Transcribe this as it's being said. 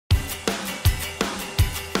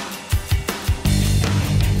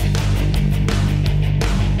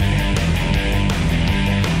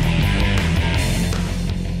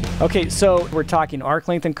Okay, so we're talking arc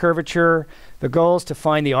length and curvature. The goal is to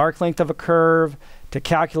find the arc length of a curve, to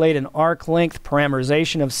calculate an arc length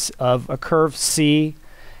parameterization of a curve C,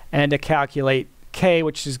 and to calculate K,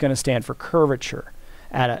 which is going to stand for curvature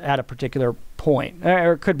at a particular point.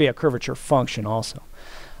 Or it could be a curvature function also.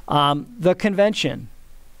 The convention.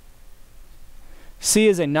 C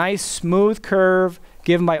is a nice smooth curve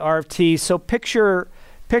given by R of t. So picture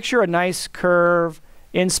a nice curve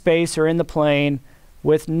in space or in the plane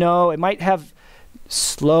with it might have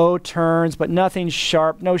slow turns, but nothing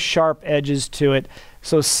sharp, no sharp edges to it.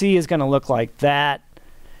 So C is going to look like that.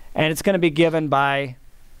 And it's going to be given by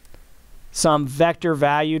some vector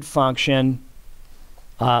valued function,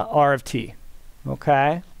 R of t.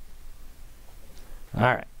 Okay? All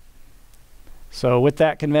right. So with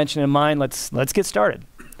that convention in mind, let's get started.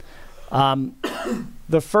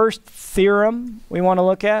 The first theorem we want to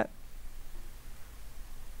look at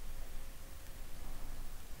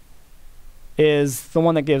is the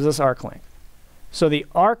one that gives us arc length. So the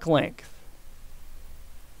arc length,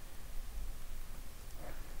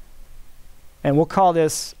 and we'll call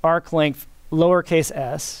this arc length lowercase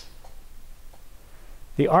s,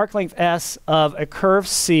 the arc length s of a curve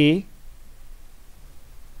C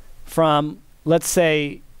from, let's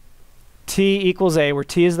say, t equals a, where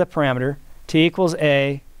t is the parameter, t equals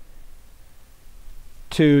a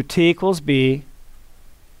to t equals b.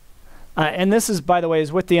 And this is, by the way,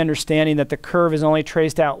 is with the understanding that the curve is only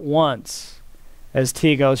traced out once as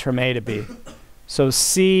t goes from a to b. So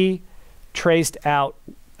C traced out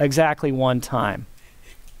exactly one time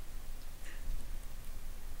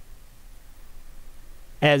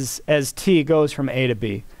as t goes from a to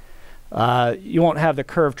b. You won't have the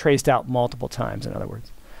curve traced out multiple times, in other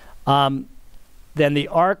words. Then the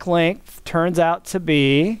arc length turns out to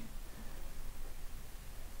be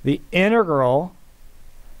the integral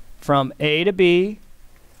from a to b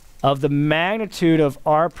of the magnitude of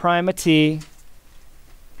r prime of t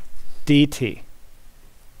dt.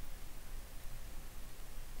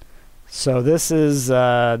 So this is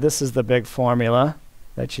the big formula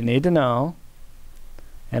that you need to know,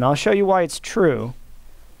 and I'll show you why it's true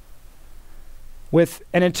with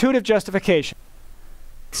an intuitive justification.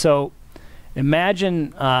 So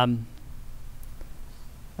imagine a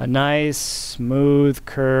nice smooth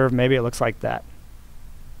curve. Maybe it looks like that.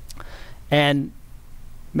 And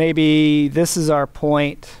maybe this is our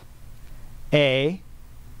point A,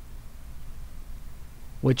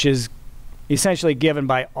 which is essentially given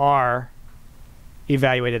by R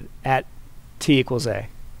evaluated at t equals a.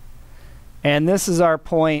 And this is our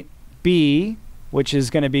point B, which is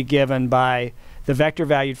going to be given by the vector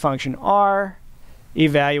valued function R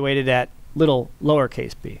evaluated at little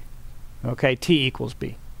lowercase b. Okay, t equals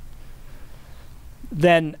b.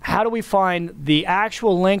 Then how do we find the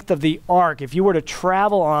actual length of the arc? If you were to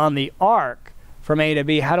travel on the arc from A to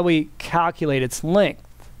B, how do we calculate its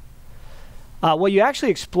length? Well, you actually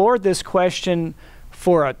explored this question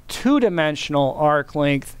for a two-dimensional arc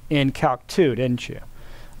length in Calc 2, didn't you?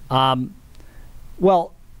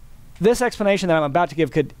 Well, this explanation that I'm about to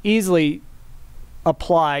give could easily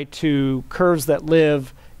apply to curves that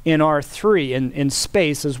live in R3 in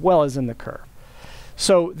space as well as in the curve.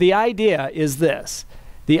 So the idea is this.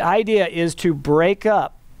 The idea is to break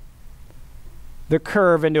up the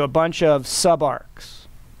curve into a bunch of subarcs.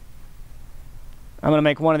 I'm going to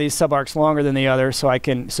make one of these subarcs longer than the other so you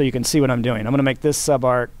can see what I'm doing. I'm going to make this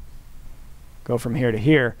subarc go from here to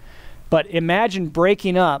here. But imagine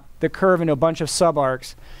breaking up the curve into a bunch of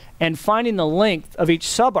subarcs and finding the length of each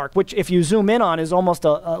subarc, which if you zoom in on is almost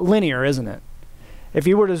a linear, isn't it? If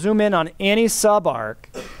you were to zoom in on any subarc,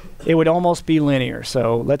 it would almost be linear.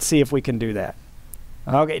 So let's see if we can do that.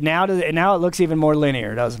 Okay, now it looks even more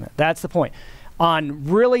linear, doesn't it? That's the point. On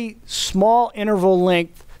really small interval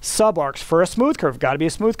length subarcs for a smooth curve, got to be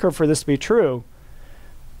a smooth curve for this to be true,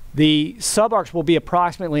 the subarcs will be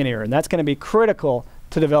approximately linear, and that's going to be critical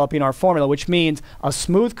to developing our formula, which means a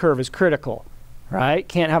smooth curve is critical, right?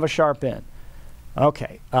 Can't have a sharp end.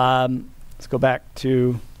 Okay, let's go back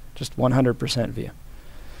to just 100% view.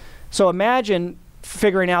 So imagine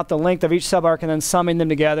figuring out the length of each subarc and then summing them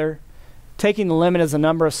together, taking the limit as the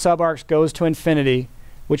number of subarcs goes to infinity,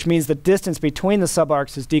 which means the distance between the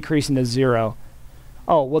subarcs is decreasing to 0.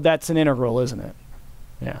 Oh, well, that's an integral, isn't it?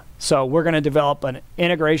 Yeah. So we're going to develop an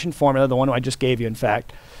integration formula, the one I just gave you, in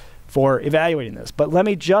fact, for evaluating this. But let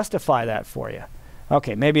me justify that for you.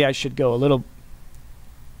 Okay, maybe I should go a little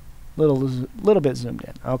bit zoomed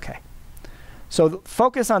in. Okay. So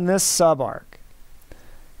focus on this subarc.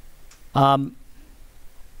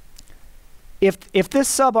 If this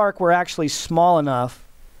subarc were actually small enough,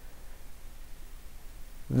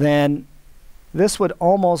 then this would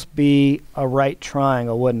almost be a right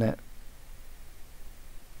triangle, wouldn't it?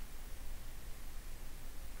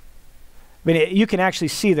 I mean, you can actually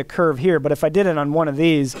see the curve here, but if I did it on one of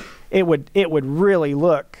these, it would really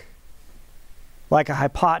look like a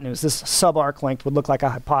hypotenuse. This subarc length would look like a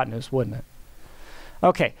hypotenuse, wouldn't it?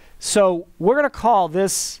 Okay, so we're going to call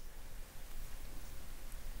this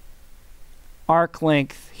arc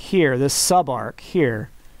length here, this subarc here,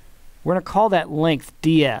 we're going to call that length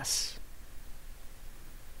ds.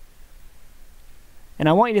 And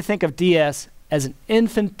I want you to think of ds as an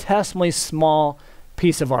infinitesimally small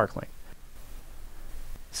piece of arc length.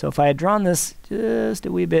 So if I had drawn this just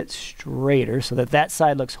a wee bit straighter so that that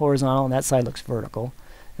side looks horizontal and that side looks vertical,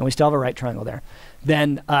 and we still have a right triangle there,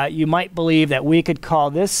 then you might believe that we could call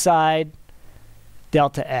this side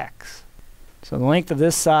delta x. So the length of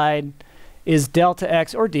this side is delta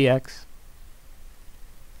x or dx.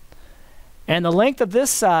 And the length of this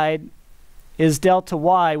side is delta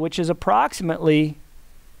y, which is approximately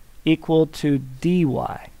equal to dy.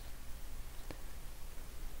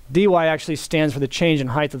 dy actually stands for the change in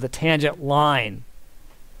height of the tangent line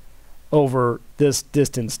over this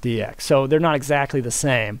distance dx. So they're not exactly the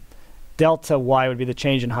same. Delta y would be the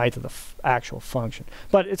change in height of the actual function.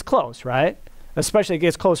 But it's close, right? Especially it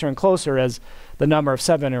gets closer and closer as the number of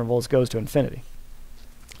subintervals goes to infinity.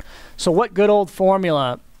 So what good old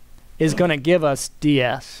formula is going to give us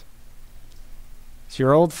ds? It's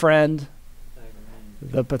your old friend,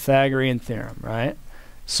 the Pythagorean theorem, right?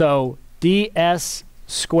 So ds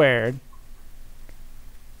squared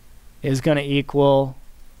is going to equal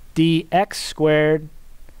dx squared,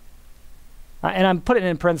 and I'm putting it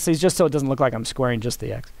in parentheses just so it doesn't look like I'm squaring just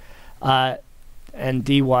the x, and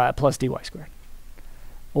dy plus dy squared,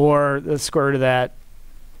 or the square root of that,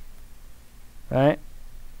 right?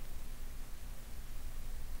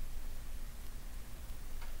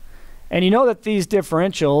 And you know that these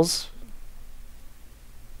differentials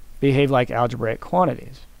behave like algebraic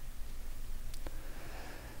quantities.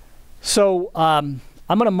 So I'm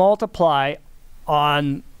going to multiply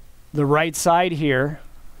on the right side here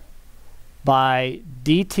by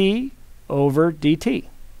dt over dt.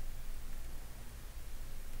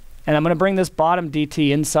 And I'm going to bring this bottom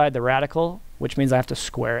dt inside the radical, which means I have to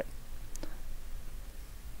square it.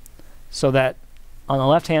 So that on the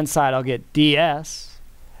left-hand side, I'll get ds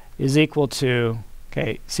is equal to,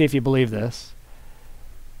 okay, see if you believe this,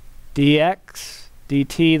 dx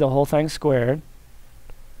dt, the whole thing squared,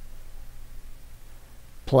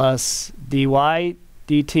 plus dy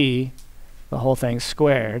dt, the whole thing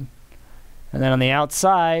squared. And then on the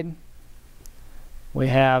outside, we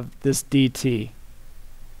have this dt.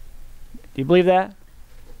 Do you believe that?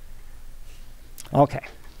 Okay.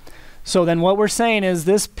 So then what we're saying is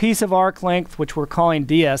this piece of arc length, which we're calling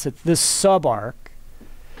ds, it's this subarc,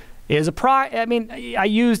 is I mean, I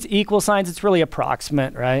used equal signs. It's really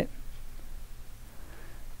approximate, right?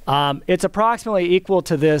 It's approximately equal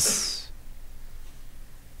to this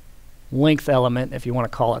length element, if you want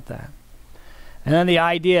to call it that. And then the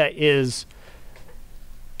idea is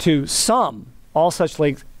to sum all such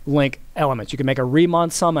length elements. You can make a Riemann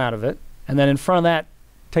sum out of it, and then in front of that,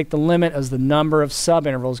 take the limit as the number of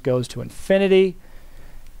subintervals goes to infinity,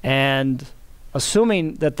 and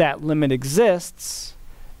assuming that that limit exists,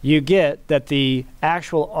 you get that the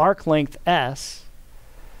actual arc length s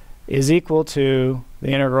is equal to the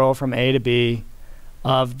integral from a to b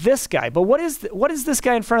of this guy. But what is this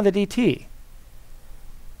guy in front of the dt?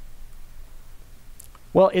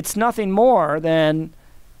 Well, it's nothing more than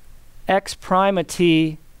x prime of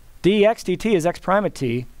t, dx dt is x prime of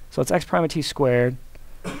t, so it's x prime of t squared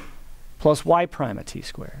plus y prime of t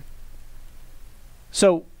squared.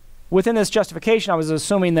 So within this justification, I was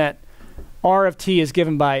assuming that r of t is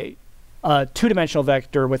given by a two-dimensional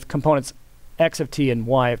vector with components x of t and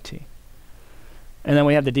y of t. And then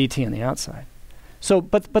we have the dt on the outside. So,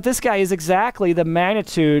 but this guy is exactly the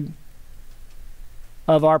magnitude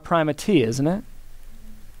of r prime of t, isn't it?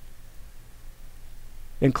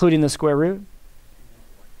 Including the square root?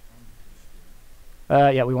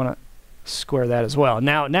 Yeah, we want to square that as well.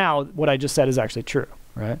 Now, what I just said is actually true,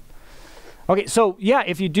 right? Okay, so yeah,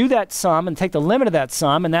 if you do that sum and take the limit of that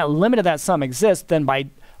sum, and that limit of that sum exists, then by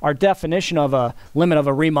our definition of a limit of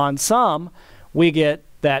a Riemann sum, we get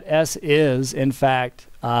that s is, in fact,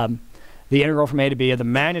 the integral from a to b of the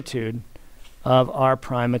magnitude of r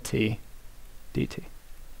prime of t dt.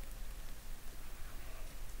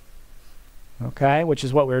 Okay, which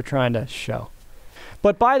is what we were trying to show.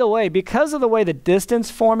 But by the way, because of the way the distance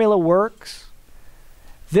formula works,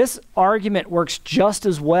 this argument works just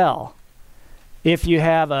as well if you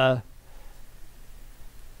have a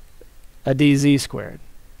dz squared.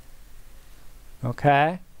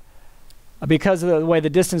 okay? Because of the way the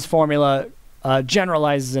distance formula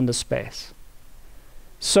generalizes into space.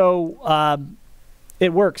 So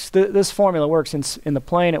it works. This formula works in the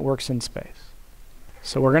plane. It works in space.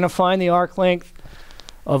 So we're going to find the arc length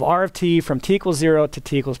of r of t from t equals 0 to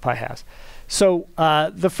t equals pi halves. So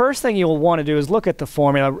the first thing you'll want to do is look at the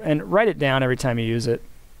formula and write it down every time you use it.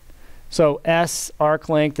 So S arc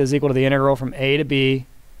length is equal to the integral from a to b.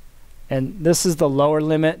 And this is the lower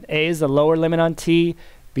limit. A is the lower limit on t.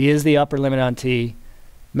 B is the upper limit on t.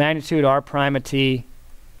 Magnitude r prime of t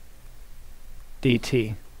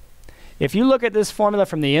dt. If you look at this formula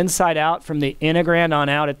from the inside out, from the integrand on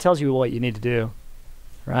out, it tells you what you need to do,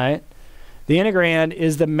 right? The integrand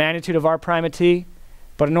is the magnitude of r prime of t.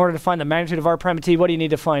 But in order to find the magnitude of r prime of t, what do you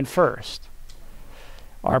need to find first?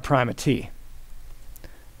 R prime of t.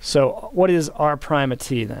 So what is r prime of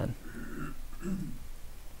t then?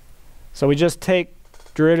 So we just take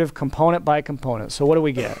derivative component by component. So what do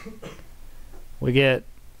we get? We get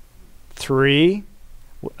 3.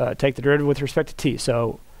 Take the derivative with respect to t.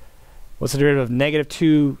 So what's the derivative of negative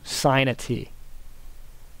 2 sine of t?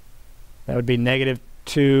 That would be negative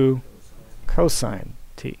 2 cosine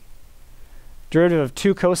t. Derivative of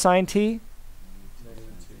 2 cosine t?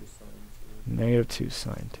 Negative 2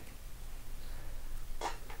 sine t.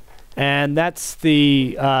 And that's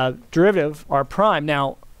the derivative, r prime.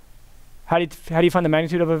 Now, how do you find the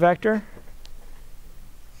magnitude of a vector?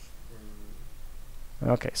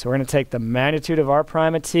 Okay, so we're going to take the magnitude of r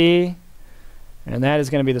prime of t, and that is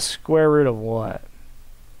going to be the square root of what?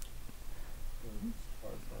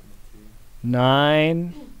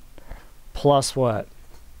 9 plus what?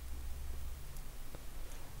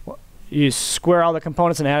 You square all the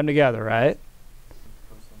components and add them together, right?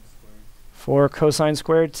 4 cosine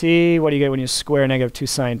squared t. What do you get when you square negative 2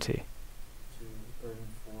 sine t?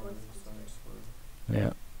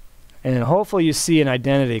 Yeah. And hopefully you see an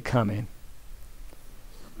identity coming.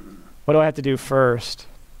 What do I have to do first?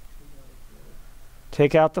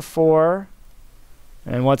 Take out the 4,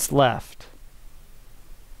 and what's left?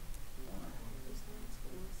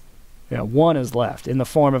 Yeah, 1 is left in the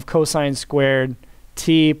form of cosine squared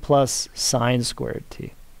t plus sine squared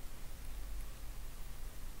t.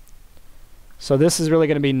 So this is really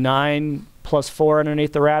going to be 9 plus 4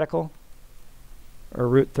 underneath the radical, or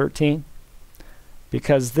root 13,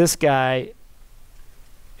 because this guy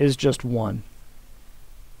is just 1.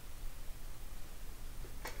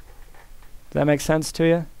 Does that make sense to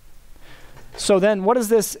you? So then what does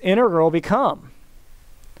this integral become?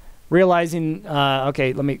 Realizing,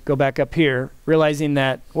 okay, let me go back up here. Realizing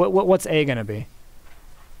that, what's a going to be?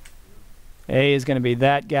 A is going to be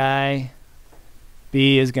that guy.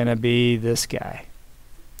 B is going to be this guy.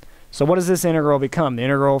 So what does this integral become? The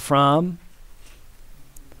integral from,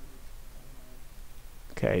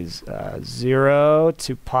 okay, 0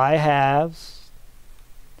 to pi halves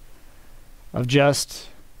of just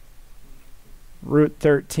root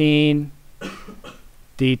 13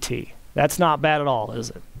 dt. That's not bad at all, is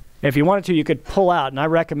it? If you wanted to, you could pull out, and I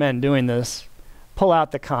recommend doing this, pull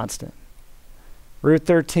out the constant. Root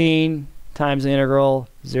 13 times the integral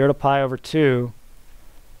 0 to pi over 2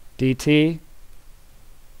 dt.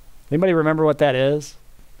 Anybody remember what that is?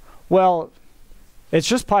 Well, it's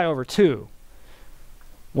just pi over 2.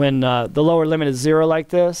 When the lower limit is 0 like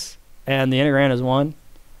this, and the integrand is 1,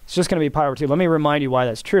 it's just going to be pi over 2. Let me remind you why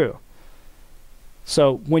that's true.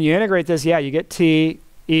 So when you integrate this, yeah, you get t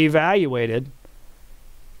evaluated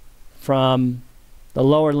from the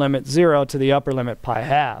lower limit 0 to the upper limit pi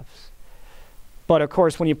halves. But of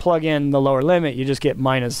course, when you plug in the lower limit, you just get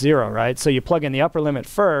minus 0, right? So you plug in the upper limit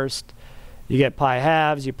first, you get pi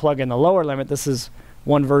halves. You plug in the lower limit. This is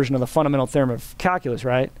one version of the fundamental theorem of calculus,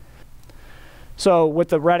 right? So with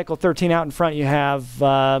the radical 13 out in front, you have,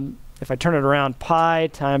 if I turn it around, pi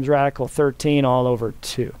times radical 13 all over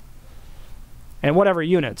 2. And whatever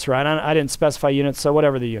units, right? I didn't specify units, so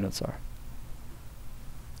whatever the units are.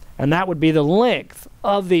 And that would be the length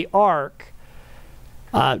of the arc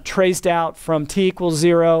traced out from t equals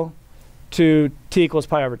 0 to t equals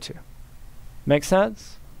pi over 2. Make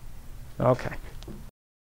sense? Okay.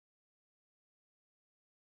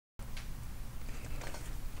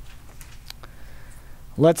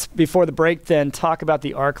 Let's, before the break then, talk about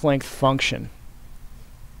the arc length function.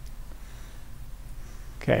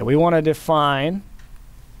 Okay, we want to define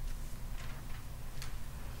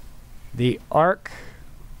the arc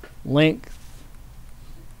length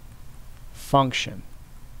function.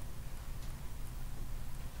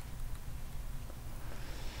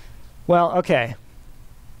 Well, okay.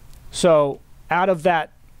 So out of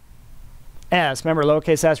that s, remember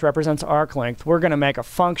lowercase s represents arc length, we're going to make a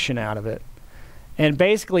function out of it. And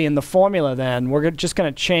basically in the formula then, we're just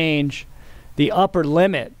going to change the upper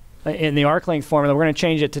limit in the arc length formula. We're going to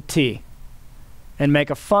change it to t and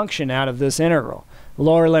make a function out of this integral.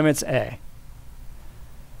 Lower limit's a.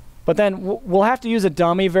 But then we'll have to use a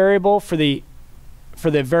dummy variable for the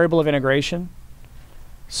variable of integration.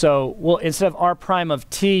 So we'll, instead of r prime of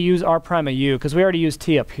t, use r prime of u, because we already used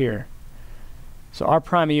t up here. So r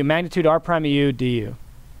prime of u, magnitude r prime of u du.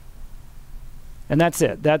 And that's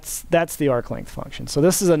it. That's the arc length function. So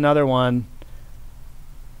this is another one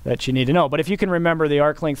that you need to know. But if you can remember the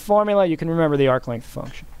arc length formula, you can remember the arc length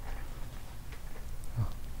function.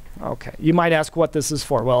 Okay. You might ask what this is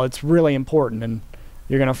for. Well, it's really important, and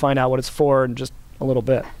you're going to find out what it's for in just a little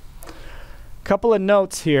bit. Couple of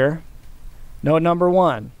notes here. Note number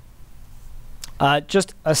 1.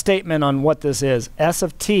 Just a statement on what this is. S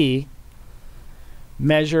of t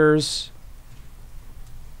measures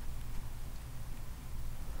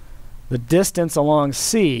the distance along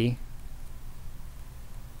C.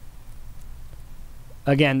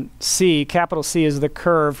 Again, C, capital C, is the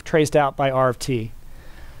curve traced out by r of t.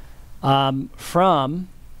 From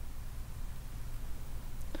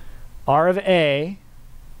r of A,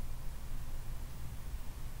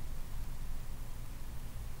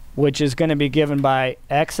 which is going to be given by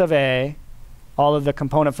x of A, all of the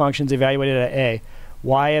component functions evaluated at A,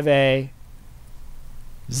 y of A,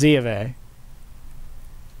 z of A,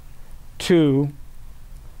 to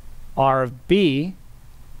r of B,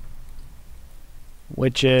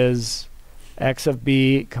 which is x of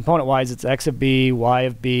B, component-wise, it's x of B, y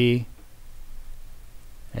of B,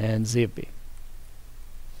 and z of B.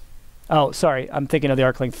 Oh, sorry, I'm thinking of the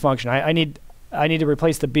arc length function. I need to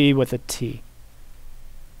replace the B with a t.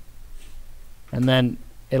 And then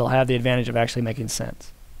it'll have the advantage of actually making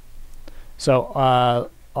sense. So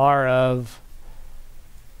r of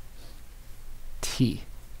t.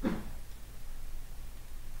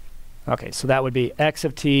 Okay, so that would be x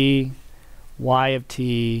of t, y of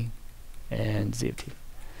t, and z of t.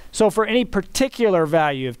 So for any particular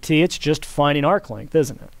value of t, it's just finding arc length,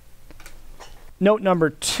 isn't it? Note number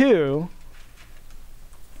 2,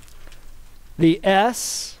 the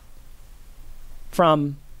s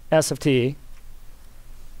from s of t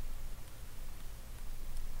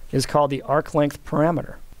is called the arc length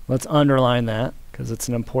parameter. Let's underline that because it's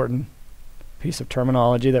an important piece of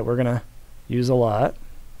terminology that we're going to use a lot.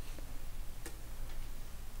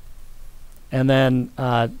 And then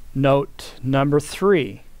note number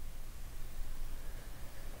 3.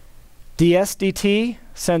 ds dt,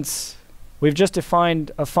 since we've just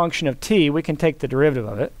defined a function of t, we can take the derivative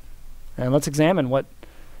of it. And let's examine what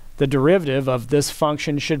the derivative of this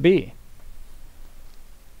function should be.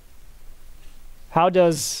 How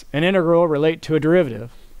does an integral relate to a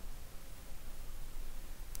derivative?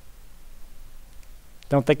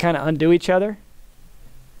 Don't they kind of undo each other?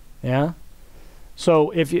 Yeah?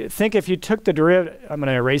 So if you took the derivative, I'm going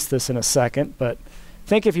to erase this in a second, but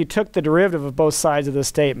think if you took the derivative of both sides of this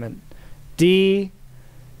statement, d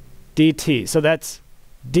dt. So that's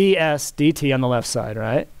ds dt on the left side,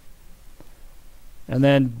 right? And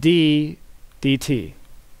then d dt.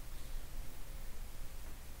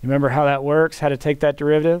 Remember how that works, how to take that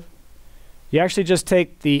derivative? You actually just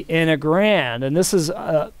take the integrand, and this is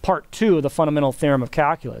part 2 of the fundamental theorem of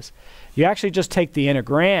calculus. You actually just take the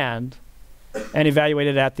integrand and evaluate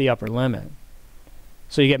it at the upper limit.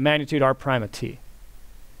 So you get magnitude r prime of t.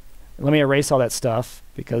 Let me erase all that stuff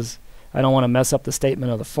because I don't want to mess up the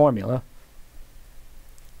statement of the formula.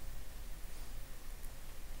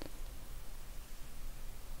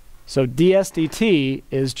 So ds dt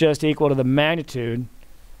is just equal to the magnitude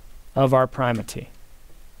of r prime of t.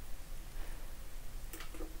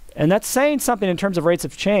 And that's saying something in terms of rates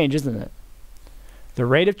of change, isn't it? The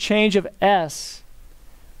rate of change of s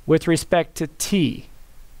with respect to t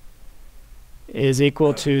is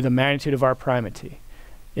equal to the magnitude of r prime of t.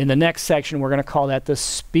 In the next section, we're going to call that the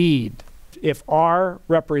speed. If r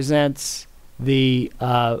represents the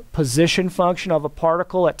position function of a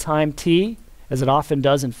particle at time t, as it often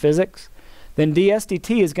does in physics, then ds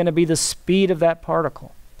dt is going to be the speed of that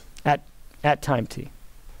particle at time t.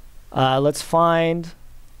 Let's find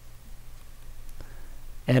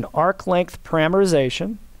an arc length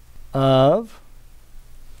parameterization of,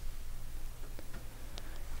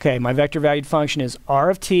 okay, my vector valued function is r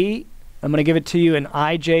of t. I'm going to give it to you in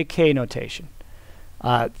ijk notation.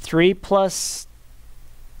 3 plus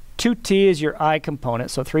 2t is your I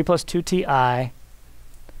component, so 3 plus 2ti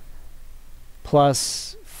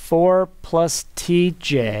plus 4 plus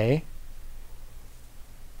tj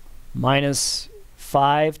minus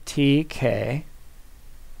 5tk,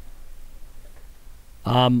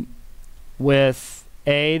 with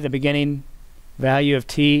a, the beginning value of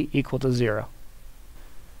t equal to 0.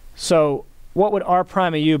 So what would r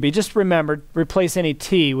prime of u be? Just remember, replace any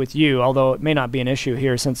t with u, although it may not be an issue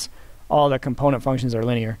here since all the component functions are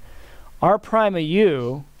linear. R prime of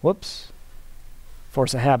u, whoops,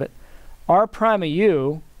 force a habit, r prime of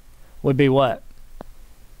u would be what?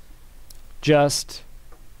 Just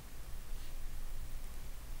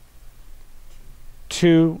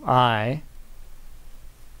 2i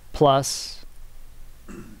plus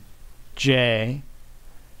j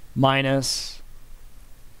minus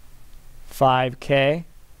 5k.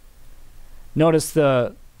 Notice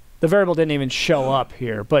the variable didn't even show up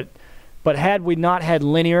here, but had we not had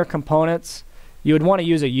linear components, you would want to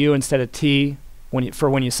use a u instead of t when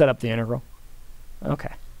you set up the integral.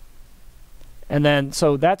 Okay. And then,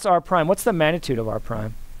 so that's r prime. What's the magnitude of r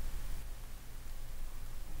prime?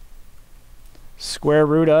 Square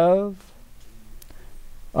root of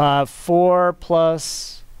 4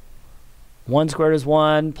 plus 1 squared is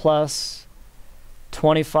 1 plus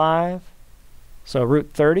 25. So root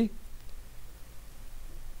 30.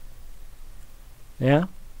 Yeah?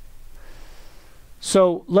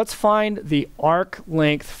 So let's find the arc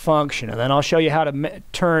length function, and then I'll show you how to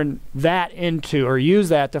turn that into, or use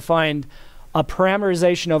that to find a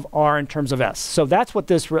parameterization of r in terms of s. So that's what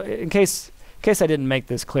this, in case I didn't make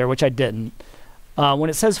this clear, which I didn't, when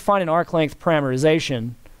it says find an arc length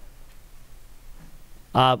parameterization,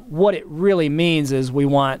 what it really means is we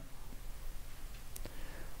want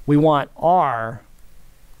r,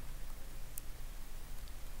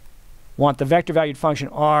 want the vector valued function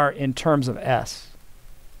r in terms of s.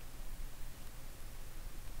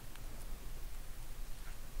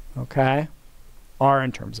 Okay? R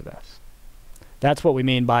in terms of s. That's what we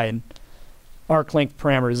mean by an arc length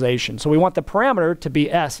parameterization. So we want the parameter to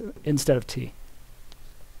be s instead of t.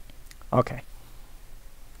 Okay.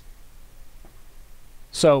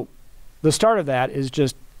 So the start of that is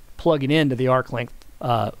just plugging into the arc length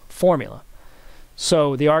formula.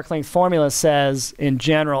 So the arc length formula says, in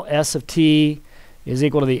general, s of t is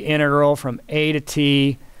equal to the integral from a to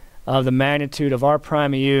t of the magnitude of r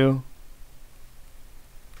prime of u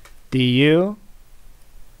du.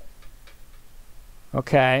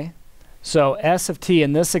 Okay. So s of t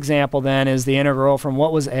in this example then is the integral from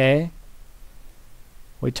what was a?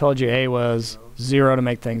 We told you a was 0 to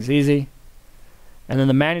make things easy. And then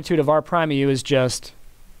the magnitude of r prime of u is just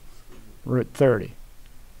root 30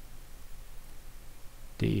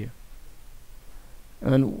 du.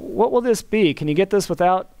 And then what will this be? Can you get this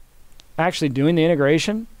without actually doing the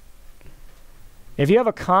integration? If you have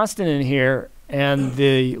a constant in here and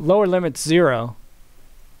the lower limit's 0,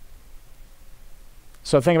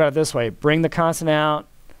 so think about it this way. Bring the constant out.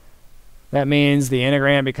 That means the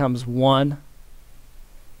integrand becomes 1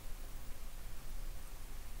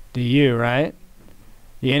 du, right?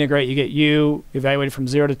 You integrate, you get u evaluated from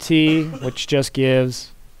 0 to t, which just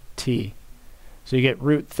gives t. So you get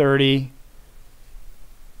root 30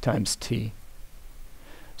 times t.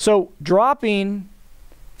 So dropping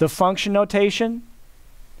the function notation,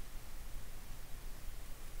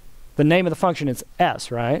 the name of the function is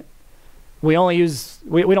s, right? We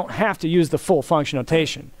don't have to use the full function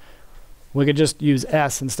notation. We could just use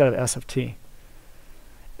s instead of s of t.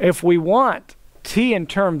 If we want t in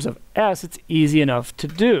terms of s, it's easy enough to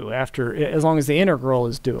do as long as the integral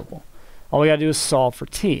is doable. All we got to do is solve for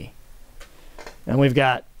t. And we've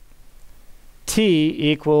got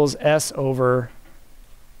t equals s over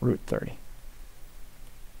root 30.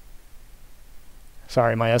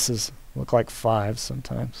 Sorry, my s's look like 5s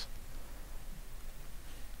sometimes.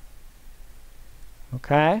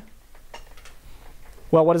 Okay?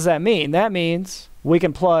 Well, what does that mean? That means we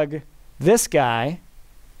can plug this guy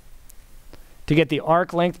to get the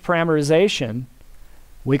arc length parameterization.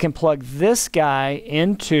 We can plug this guy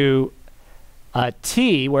into a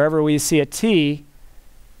t, wherever we see a t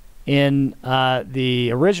in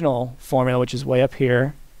the original formula, which is way up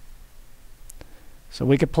here. So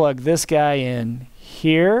we could plug this guy in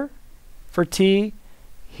here for t,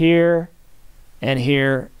 here, and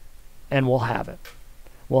we'll have it.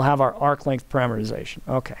 We'll have our arc length parameterization.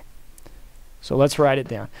 Okay. So let's write it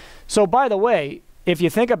down. So by the way, if you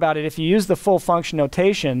think about it, if you use the full function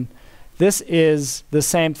notation, this is the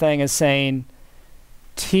same thing as saying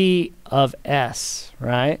t of s,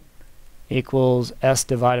 right, equals s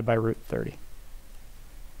divided by root 30.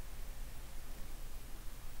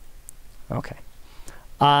 Okay.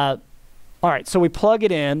 All right, so we plug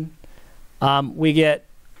it in. We get,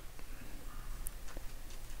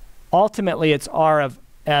 ultimately it's r of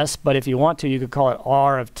s, but if you want to, you could call it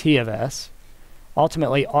r of t of s.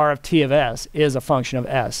 Ultimately, r of t of s is a function of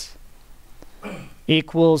s.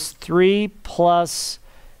 Equals 3 plus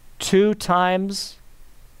 2 times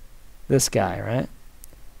this guy, right?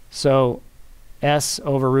 So s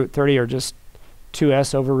over root 30, or just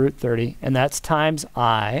 2s over root 30, and that's times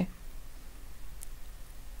I,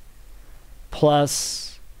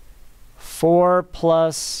 plus 4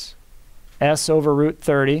 plus s over root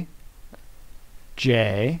 30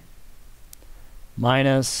 j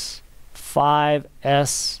minus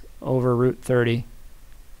 5s over root 30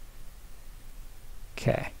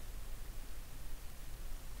 k.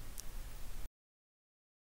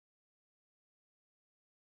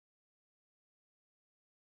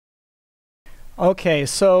 Okay,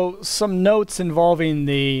 so some notes involving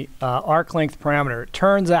the arc length parameter. It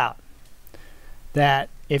turns out that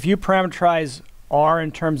if you parameterize r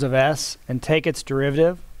in terms of s and take its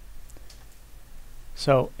derivative,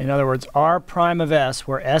 so in other words, r prime of s,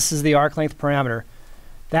 where s is the arc length parameter,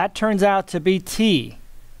 that turns out to be t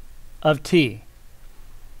of t,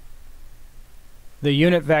 the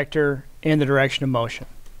unit vector in the direction of motion,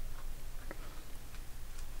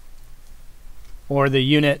 or the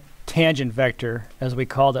unit tangent vector, as we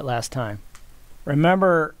called it last time.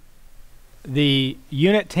 Remember, the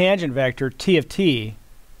unit tangent vector, t of t,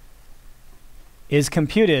 is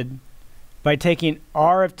computed by taking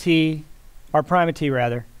r of t, r prime of t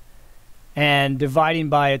rather, and dividing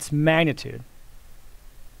by its magnitude.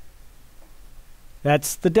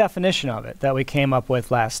 That's the definition of it that we came up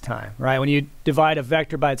with last time, right? When you divide a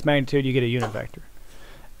vector by its magnitude, you get a unit vector.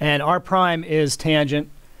 And r prime is tangent,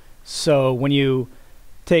 so when you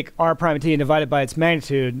take r prime of t and divide it by its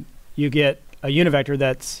magnitude, you get a unit vector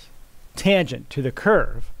that's tangent to the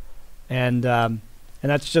curve. And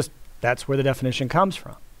that's where the definition comes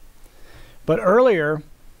from. But earlier,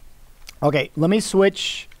 okay, let me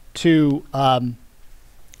switch to, do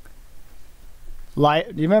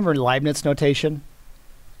you remember Leibniz notation?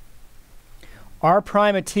 R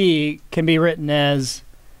prime of t can be written as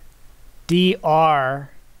dr,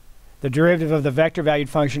 the derivative of the vector valued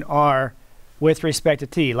function r, with respect to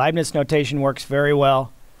t. Leibniz notation works very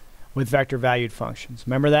well with vector valued functions.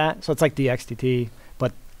 Remember that? So it's like dx dt,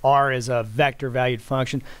 but r is a vector valued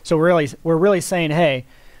function. So we're really saying, hey,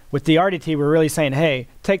 with dr dt, we're really saying, hey,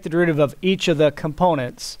 take the derivative of each of the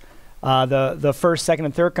components, the first, second,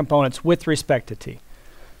 and third components with respect to t.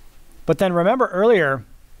 But then remember earlier,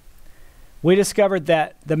 we discovered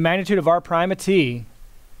that the magnitude of r prime of t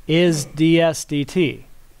is ds dt.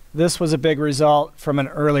 This was a big result from an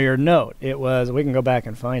earlier note. It was, we can go back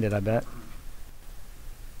and find it, I bet.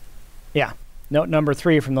 Yeah, note number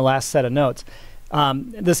 3 from the last set of notes.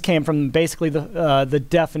 This came from basically the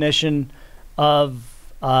definition of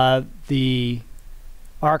the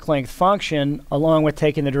arc length function, along with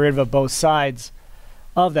taking the derivative of both sides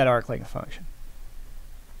of that arc length function.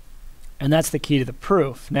 And that's the key to the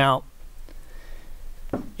proof. Now,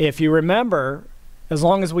 if you remember, as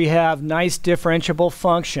long as we have nice differentiable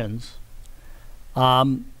functions,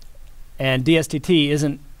 and ds dt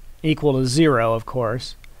isn't equal to 0, of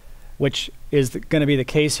course, which is going to be the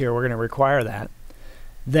case here, we're going to require that,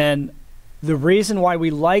 then the reason why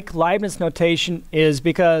we like Leibniz notation is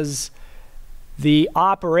because the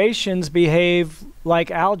operations behave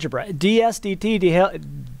like algebra. ds dt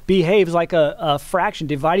behaves like a fraction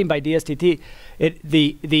dividing by ds dt.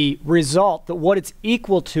 The result, that what it's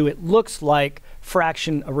equal to, it looks like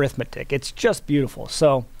fraction arithmetic. It's just beautiful.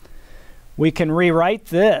 So we can rewrite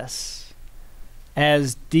this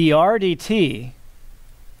as dr dt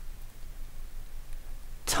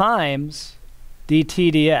times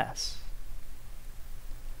dt ds.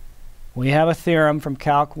 We have a theorem from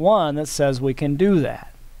Calc 1 that says we can do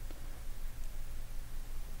that.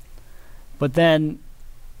 But then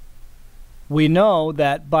we know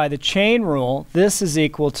that by the chain rule, this is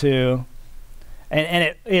equal to,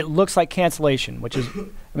 and it looks like cancellation, which is,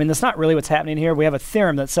 I mean, that's not really what's happening here. We have a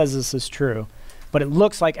theorem that says this is true, but it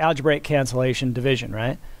looks like algebraic cancellation division,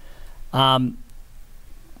 right?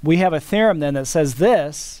 We have a theorem then that says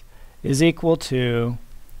this is equal to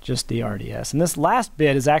just dr ds. And this last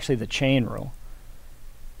bit is actually the chain rule.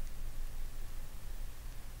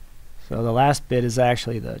 So the last bit is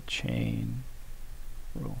actually the chain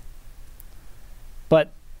rule.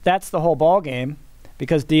 But that's the whole ball game,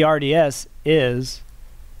 because dr ds is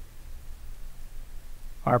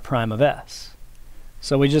r prime of s.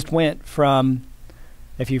 So we just went from,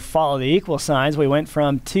 if you follow the equal signs, we went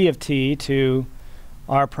from t of t to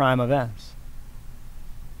r prime of s.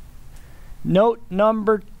 Note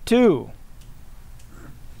number 2.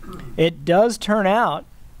 It does turn out,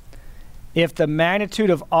 if the magnitude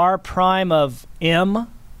of r prime of m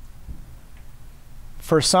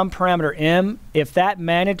for some parameter m, if that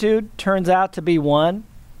magnitude turns out to be 1,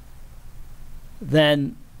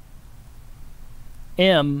 then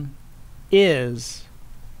M is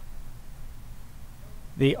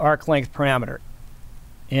the arc length parameter.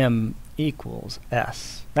 M equals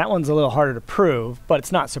S. That one's a little harder to prove, but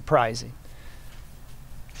it's not surprising.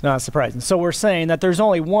 It's not surprising. So we're saying that there's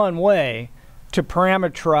only one way to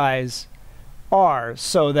parameterize R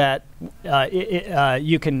so that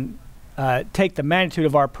you can take the magnitude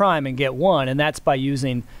of R prime and get 1, and that's by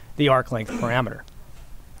using the arc length parameter.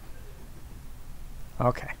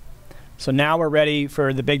 Okay. So now we're ready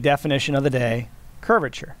for the big definition of the day,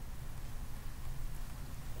 curvature.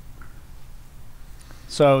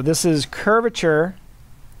 So this is curvature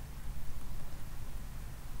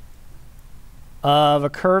of a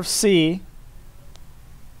curve C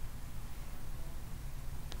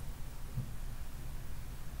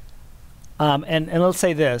and let's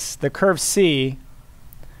say this, the curve C,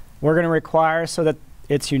 we're going to require, so that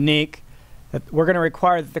it's unique, that we're going to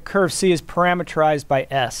require that the curve C is parameterized by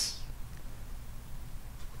S.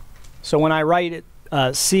 So when I write it,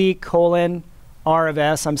 C colon R of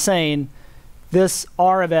S, I'm saying this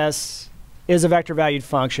R of S is a vector valued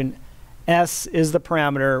function. S is the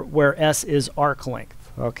parameter where S is arc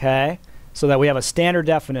length, okay? So that we have a standard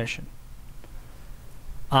definition.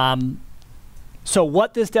 So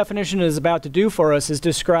what this definition is about to do for us is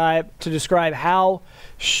describe how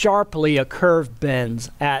sharply a curve bends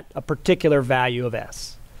at a particular value of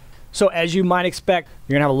S. So as you might expect,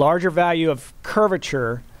 you're going to have a larger value of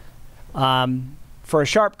curvature for a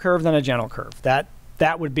sharp curve than a gentle curve. That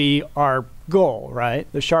would be our goal,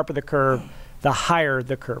 right? The sharper the curve, the higher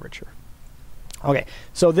the curvature. Okay,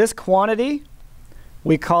 so this quantity,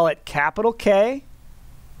 we call it capital K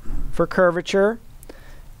for curvature,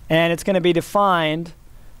 and it's going to be defined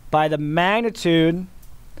by the magnitude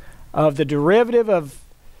of the derivative of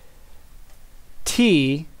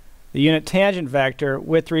t, the unit tangent vector,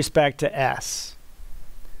 with respect to S.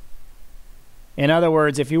 In other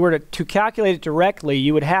words, if you were to calculate it directly,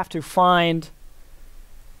 you would have to find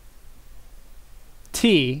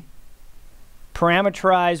t,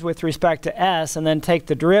 parameterize with respect to S, and then take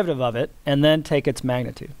the derivative of it, and then take its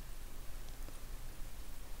magnitude.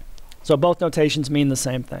 So both notations mean the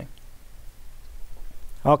same thing.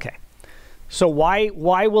 Okay. So why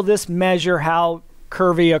will this measure how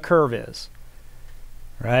curvy a curve is?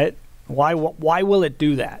 Right? Why will it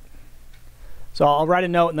do that? So I'll write a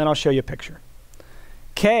note and then I'll show you a picture.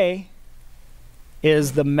 K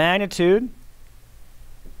is the magnitude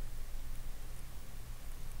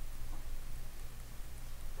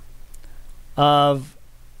of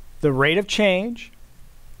the rate of change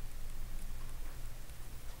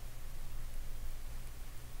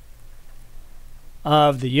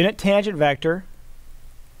of the unit tangent vector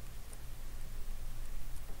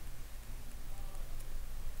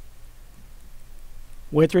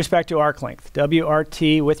with respect to arc length,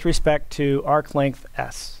 WRT with respect to arc length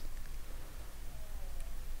S.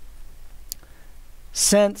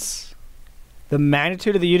 Since the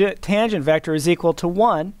magnitude of the unit tangent vector is equal to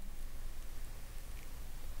 1,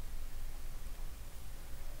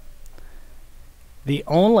 the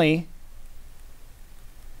only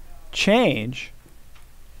change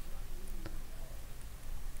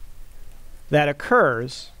that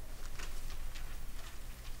occurs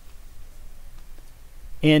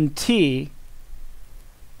in T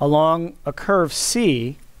along a curve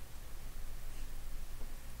C,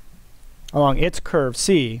 along its curve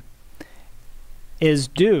C, is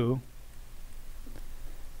due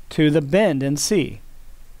to the bend in C.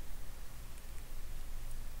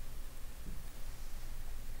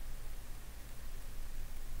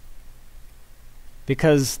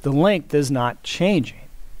 Because the length is not changing.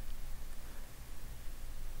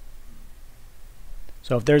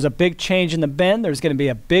 So if there's a big change in the bend, there's going to be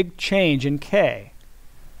a big change in K.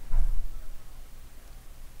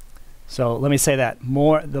 So let me say that.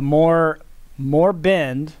 The more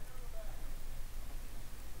bend,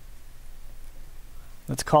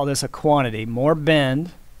 let's call this a quantity, more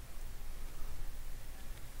bend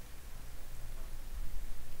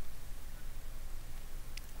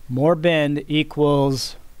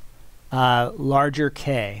equals larger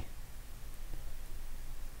K.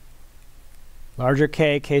 Larger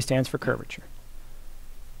K, K stands for curvature.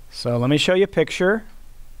 So let me show you a picture.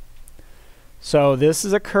 So this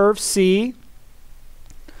is a curve C.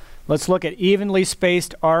 Let's look at evenly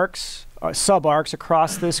spaced arcs, subarcs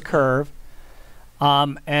across this curve.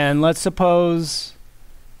 And let's suppose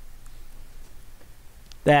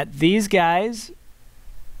that these guys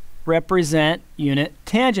represent unit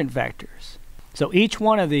tangent vectors. So each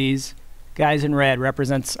one of these guys in red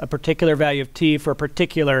represents a particular value of t for a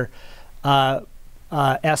particular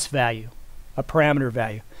S value, a parameter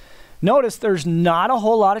value. Notice there's not a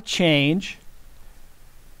whole lot of change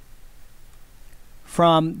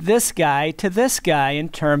from this guy to this guy in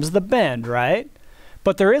terms of the bend, right?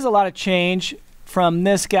 But there is a lot of change from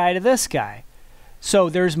this guy to this guy. So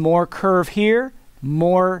there's more curve here,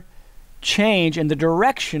 more change in the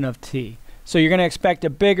direction of t. So you're going to expect a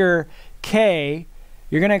bigger k.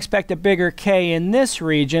 You're going to expect a bigger k in this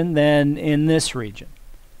region than in this region.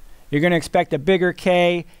 You're going to expect a bigger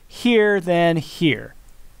k here than here.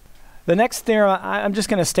 The next theorem, I'm just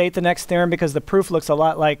going to state the next theorem because the proof looks a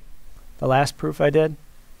lot like the last proof I did.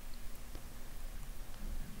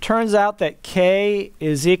 Turns out that k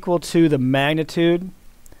is equal to the magnitude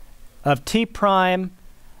of t prime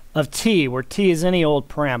of t, where t is any old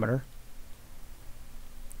parameter,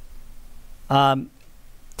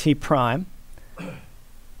 t prime,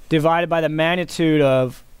 divided by the magnitude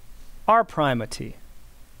of r prime of t.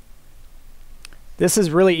 This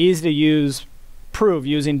is really easy to prove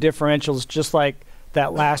using differentials, just like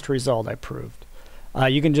that last result I proved.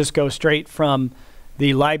 You can just go straight from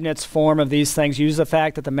the Leibniz form of these things, use the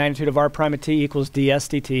fact that the magnitude of r prime of t equals ds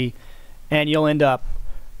dt, and you'll end up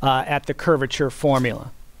at the curvature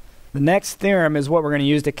formula. The next theorem is what we're going to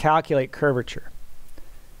use to calculate curvature.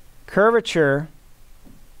 Curvature,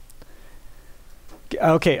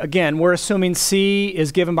 okay, again, we're assuming C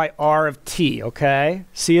is given by r of t, okay?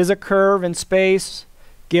 C is a curve in space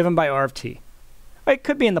given by r of t. It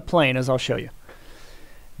could be in the plane, as I'll show you.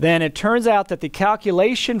 Then it turns out that the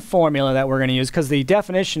calculation formula that we're going to use, because the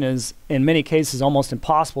definition is, in many cases, almost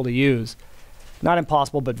impossible to use. Not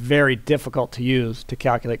impossible, but very difficult to use to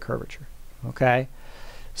calculate curvature, okay?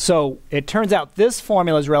 So it turns out this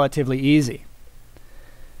formula is relatively easy.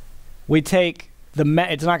 We take the,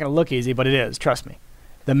 it's not going to look easy, but it is, trust me.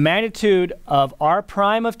 The magnitude of r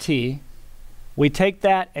prime of t, we take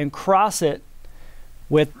that and cross it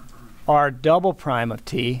with r double prime of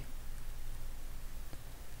t,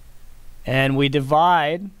 and we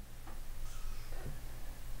divide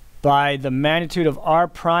by the magnitude of r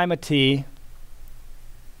prime of t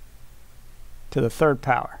to the third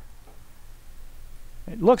power.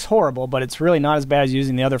 It looks horrible, but it's really not as bad as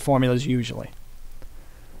using the other formulas usually.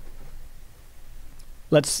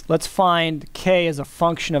 Let's find k as a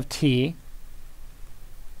function of t.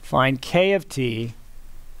 Find k of t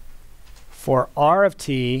for r of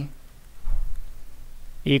t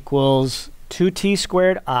equals 2t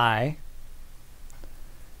squared I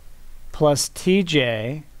plus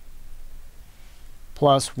tj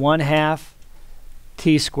plus 1/2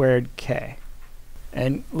 t squared k.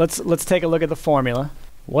 And let's take a look at the formula.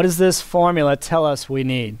 What does this formula tell us we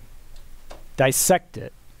need? Dissect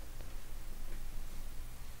it.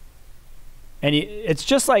 And it's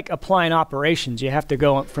just like applying operations. You have to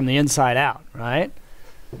go from the inside out, right?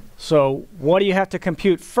 So what do you have to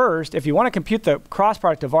compute first? If you want to compute the cross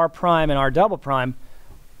product of r prime and r double prime,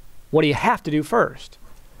 what do you have to do first?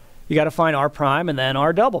 You got to find r prime and then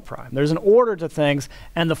r double prime. There's an order to things,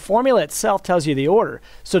 and the formula itself tells you the order.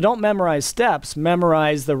 So don't memorize steps,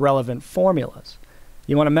 memorize the relevant formulas.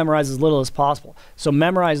 You want to memorize as little as possible. So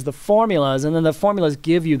memorize the formulas, and then the formulas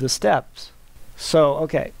give you the steps. So,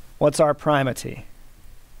 okay, what's r prime of t?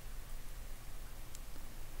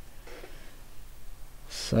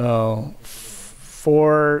 So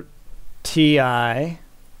 4ti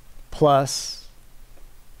plus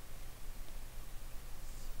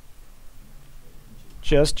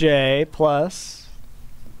just j plus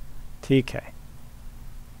tk.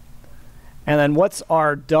 And then what's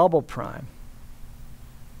r double prime?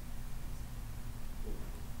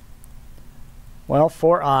 Well,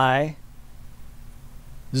 4i,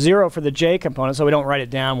 0 for the j component, so we don't write it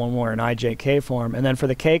down when we're in ijk form. And then for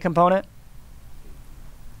the k component,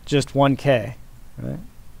 just 1k, right?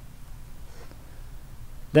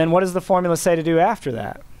 Then what does the formula say to do after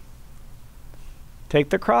that? Take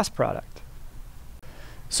the cross product.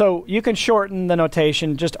 So you can shorten the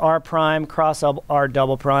notation. Just r prime cross r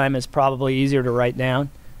double prime is probably easier to write down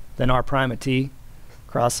than r prime of t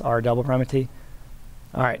cross r double prime of t.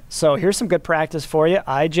 All right, so here's some good practice for you.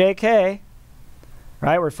 ijk,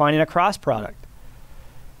 right? We're finding a cross product.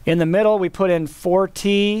 In the middle, we put in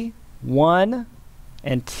 4t, 1,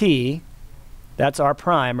 and t. That's r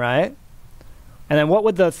prime, right? And then what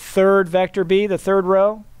would the third vector be, the third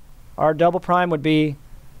row? R double prime would be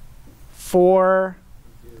 4,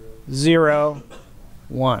 0,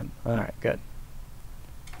 1. All right, good.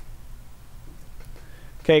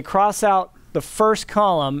 Okay, cross out the first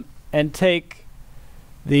column and take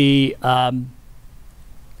the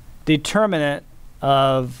determinant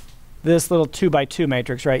of this little 2 by 2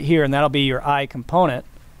 matrix right here, and that'll be your I component.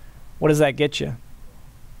 What does that get you?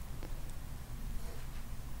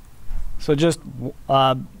 So just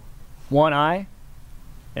 1i,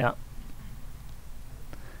 yeah.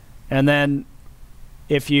 And then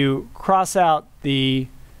if you cross out the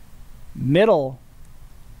middle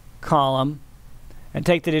column and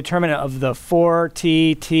take the determinant of the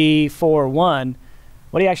 4t, t, 4, 1,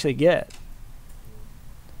 what do you actually get?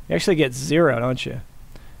 You actually get 0, don't you?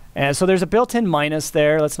 And so there's a built-in minus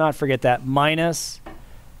there. Let's not forget that. Minus,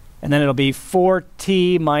 and then it'll be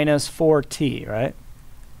 4t minus 4t, right?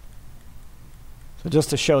 So just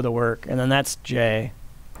to show the work. And then that's j.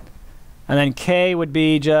 And then k would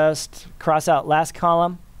be just cross out last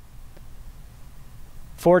column.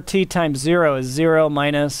 4t times 0 is 0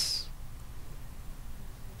 minus,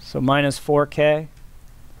 so minus 4k.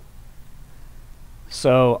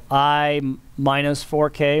 So I minus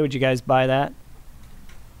 4k, would you guys buy that?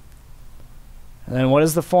 And then what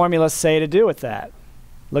does the formula say to do with that?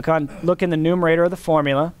 Look in the numerator of the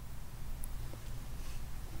formula.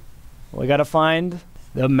 We got to find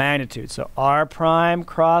the magnitude. So r prime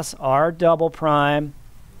cross r double prime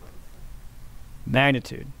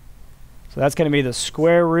magnitude. So that's going to be the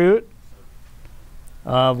square root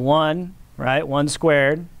of 1, right? 1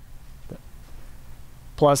 squared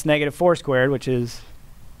plus negative 4 squared, which is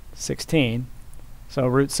 16. So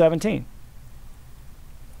root 17.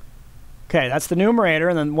 Okay, that's the numerator.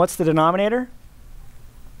 And then what's the denominator?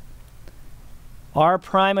 R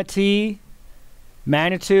prime of t,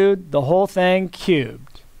 magnitude, the whole thing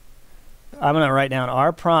cubed. I'm going to write down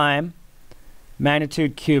r prime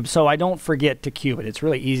magnitude cubed, so I don't forget to cube it. It's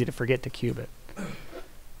really easy to forget to cube it.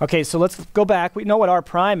 Okay, so let's go back. We know what r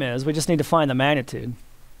prime is. We just need to find the magnitude.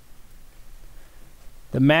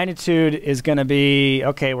 The magnitude is going to be,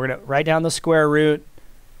 okay, we're going to write down the square root,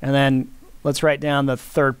 and then let's write down the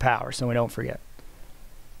third power so we don't forget.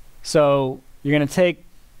 So you're going to take,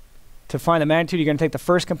 to find the magnitude, you're going to take the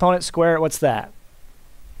first component, square it. What's that?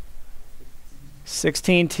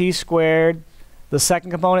 16t squared. The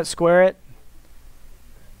second component, square it.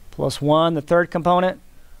 Plus 1. The third component,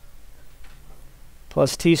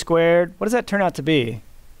 plus t squared. What does that turn out to be?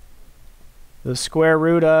 The square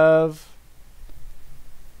root of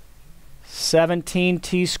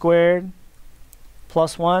 17t squared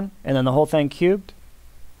plus 1, and then the whole thing cubed.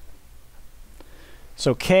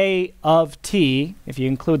 So k of t, if you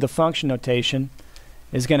include the function notation,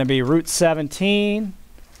 is going to be root 17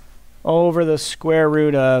 over the square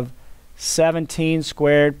root of 17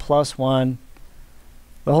 squared plus 1,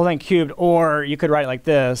 the whole thing cubed. Or you could write it like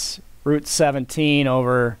this, root 17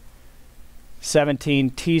 over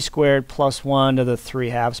 17t squared plus 1 to the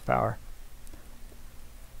 3/2 power.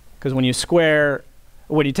 Because when you square,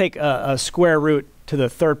 when you take a square root to the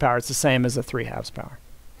third power, it's the same as the 3/2 power.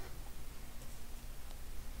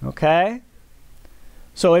 Okay?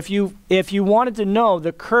 So if you wanted to know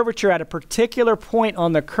the curvature at a particular point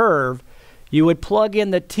on the curve, you would plug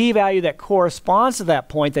in the t value that corresponds to that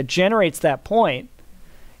point, that generates that point,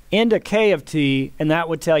 into k of t, and that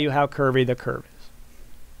would tell you how curvy the curve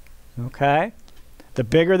is. Okay? The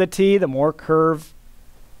bigger the t, the more curvy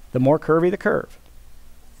the curve.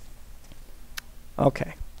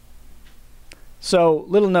 Okay. So,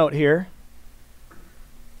 little note here.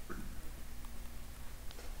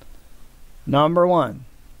 Number 1.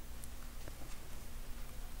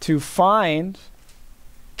 To find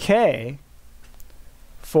k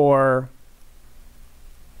for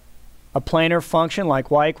a planar function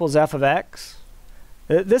like y equals f of x,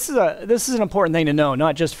 this is an important thing to know,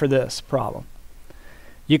 not just for this problem.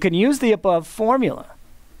 You can use the above formula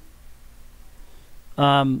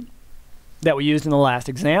that we used in the last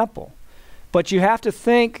example. But you have to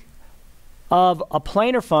think of a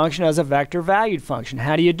planar function as a vector valued function.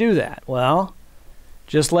 How do you do that? Well,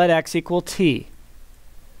 just let x equal t.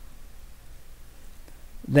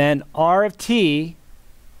 Then r of t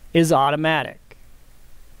is automatic.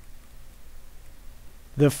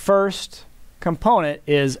 The first component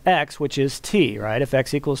is x, which is t, right? If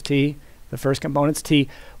x equals t, the first component's t.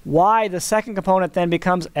 Y, the second component, then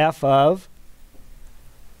becomes f of,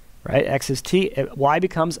 right? X is t. Y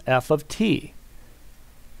becomes f of t.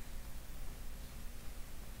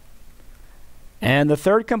 And the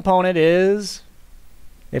third component is,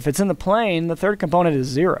 if it's in the plane, the third component is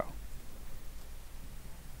 0.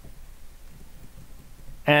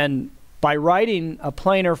 And by writing a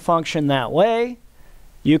planar function that way,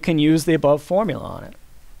 you can use the above formula on it.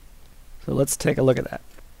 So let's take a look at that.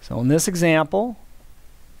 So in this example,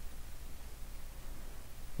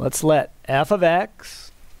 let's let f of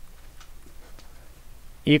x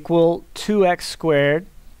equal 2x squared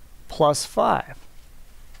plus 5.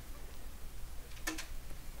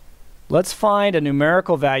 Let's find a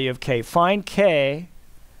numerical value of k. Find k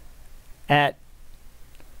at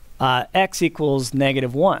x equals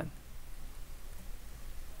 -1.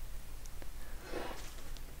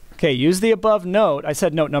 Okay, use the above note. I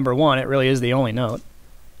said note number 1. It really is the only note.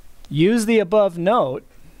 Use the above note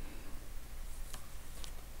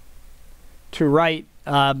to write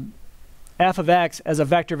f of x as a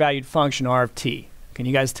vector-valued function r of t. Can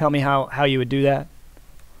you guys tell me how you would do that?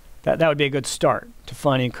 That would be a good start to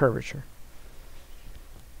finding curvature.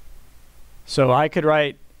 So I could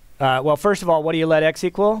write, well, first of all, what do you let x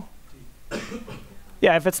equal?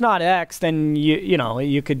 Yeah, if it's not x, then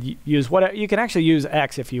you could use what you can actually use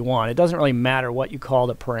x if you want. It doesn't really matter what you call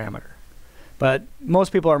the parameter. But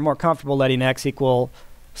most people are more comfortable letting x equal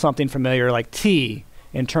something familiar like t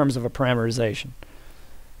in terms of a parameterization.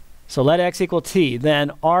 So let x equal t.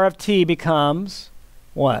 Then r of t becomes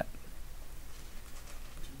what?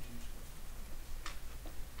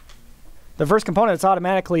 The first component is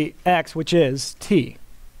automatically x, which is t.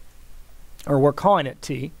 Or we're calling it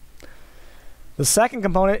t. The second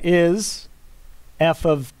component is f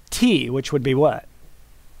of t, which would be what?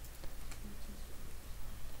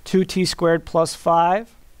 2t squared plus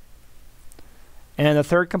 5. And the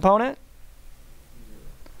third component?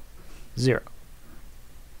 0.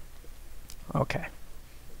 Okay.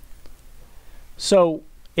 So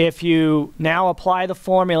if you now apply the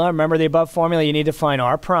formula, remember the above formula, you need to find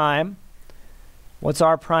r prime. What's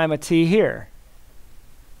r prime of t here?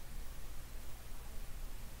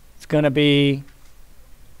 It's going to be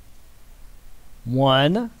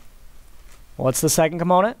 1. What's the second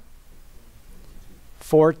component?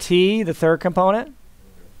 4t. The third component?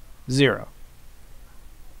 0.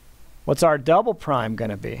 What's our double prime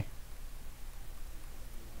going to be?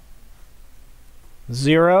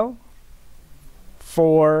 0,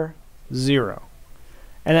 4, 0.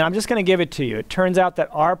 And then I'm just going to give it to you. It turns out that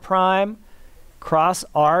r prime cross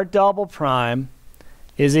r double prime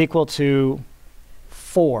is equal to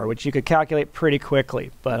 4, which you could calculate pretty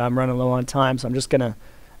quickly, but I'm running low on time, so I'm just gonna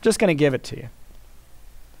give it to you.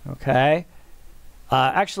 Okay.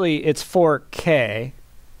 Actually, it's 4k,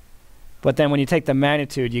 but then when you take the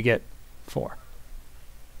magnitude, you get 4.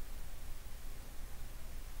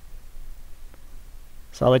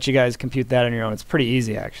 So I'll let you guys compute that on your own. It's pretty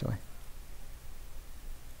easy, actually.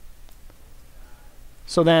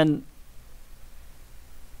 So then,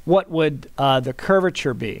 what would the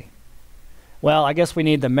curvature be? Well, I guess we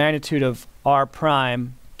need the magnitude of r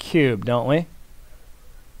prime cubed, don't we?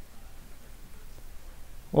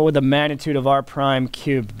 What would the magnitude of r prime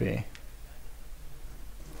cubed be?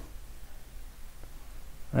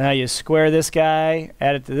 Now you square this guy,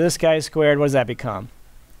 add it to this guy squared. What does that become?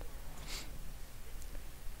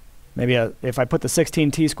 Maybe if I put the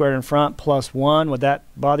 16t squared in front plus 1, would that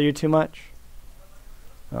bother you too much?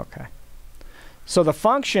 Okay. So the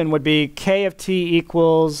function would be k of t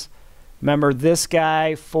equals, remember this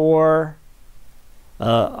guy for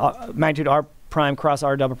magnitude r prime cross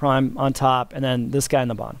r double prime on top, and then this guy in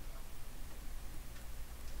the bottom.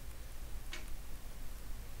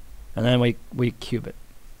 And then we cube it.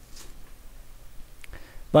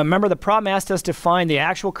 But remember, the problem asked us to find the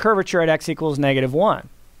actual curvature at x equals -1.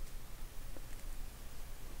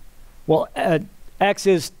 Well, x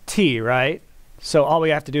is t, right? So all we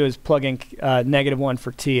have to do is plug in -1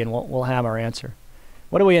 for t, and we'll have our answer.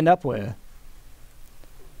 What do we end up with?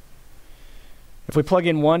 If we plug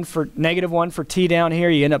in -1 for t down here,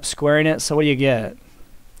 you end up squaring it. So what do you get?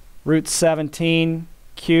 Root 17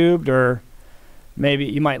 cubed, or maybe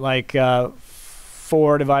you might like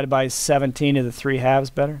 4 divided by 17 to the 3/2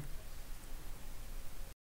 better.